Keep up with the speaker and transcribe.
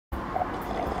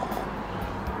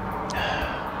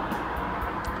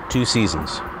2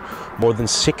 seasons. More than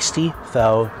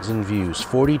 60,000 views,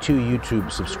 42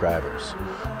 YouTube subscribers,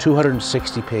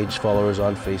 260 page followers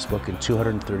on Facebook, and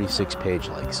 236 page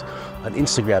likes. An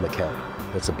Instagram account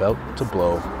that's about to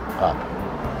blow up.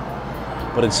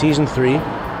 But in season 3,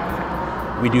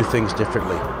 we do things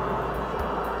differently.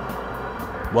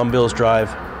 One Bills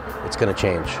Drive, it's gonna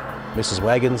change. Mrs.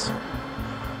 Wagons,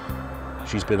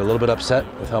 she's been a little bit upset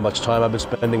with how much time I've been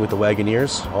spending with the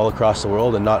Wagoneers all across the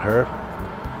world and not her.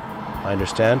 I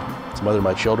understand. It's the mother of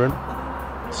my children.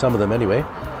 Some of them anyway.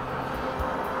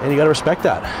 And you gotta respect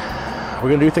that. We're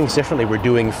gonna do things differently. We're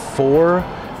doing 4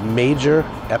 major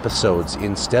episodes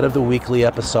instead of the weekly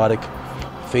episodic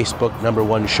Facebook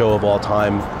 #1 show of all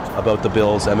time about the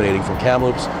Bills emanating from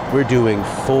Kamloops. We're doing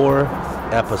 4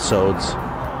 episodes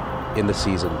in the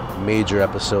season, major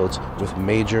episodes with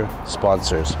major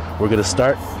sponsors. We're gonna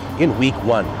start in week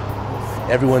 1.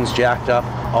 Everyone's jacked up,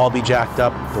 I'll be jacked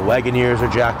up, the Wagoneers are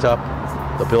jacked up,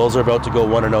 the Bills are about to go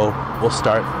 1-0, we'll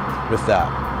start with that.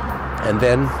 And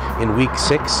then in week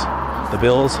 6, the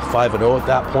Bills 5-0 at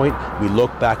that point, we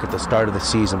look back at the start of the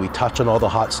season, we touch on all the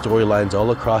hot storylines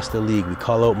all across the league, we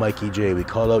call out Mikey J, we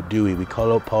call out Dewey, we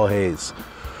call out Paul Hayes.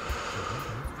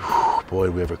 Boy,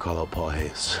 did we ever call out Paul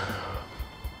Hayes.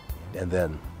 And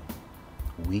then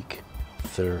week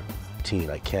 13,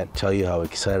 I can't tell you how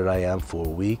excited I am for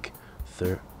week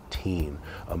 13.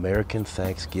 American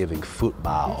Thanksgiving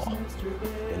football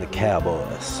and the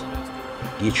Cowboys.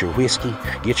 Get your whiskey,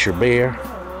 get your beer,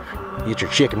 get your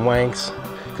chicken wings,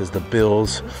 because the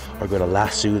Bills are going to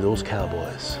lasso those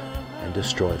Cowboys and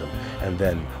destroy them. And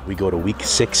then we go to week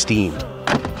 16.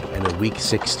 And in week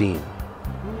 16,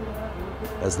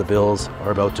 as the Bills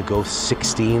are about to go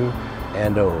 16-0,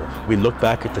 we look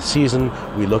back at the season,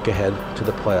 we look ahead to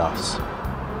the playoffs.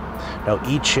 Now,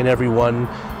 each and every one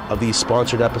of these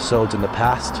sponsored episodes in the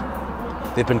past,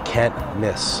 they've been can't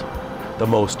miss. The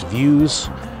most views,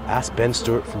 ask Ben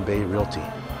Stewart from Bay Realty.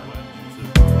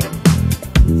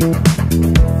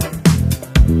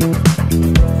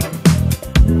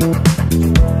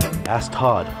 Ask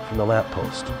Todd from The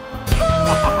Lamppost.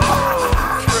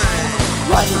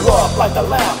 Light you up like the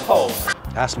lamppost.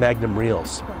 Ask Magnum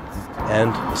Reels.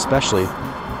 And especially,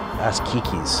 ask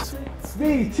Kiki's.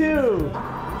 Me too.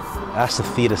 Ask the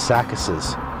Theta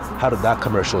Sackuses. How did that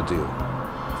commercial do?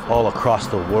 All across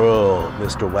the world,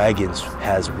 Mr. Wagons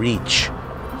has reach.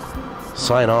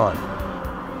 Sign on.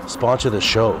 Sponsor the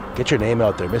show. Get your name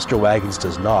out there. Mr. Wagons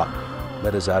does not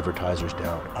let his advertisers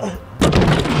down.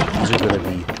 These are going to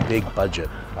be big budget.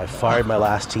 I fired my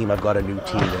last team. I've got a new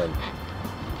team in.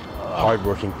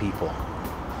 Hardworking people.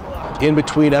 In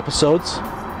between episodes,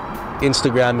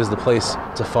 Instagram is the place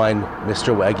to find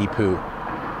Mr. Waggy Poo.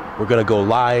 We're going to go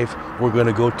live. We're going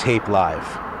to go tape live.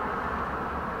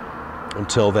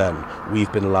 Until then,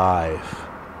 we've been live,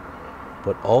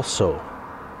 but also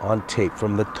on tape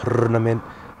from the tournament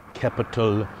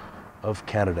capital of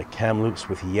Canada, Kamloops,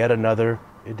 with yet another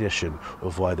edition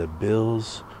of Why the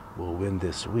Bills Will Win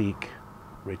This Week.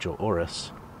 Rachel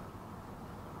Orris,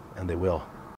 and they will.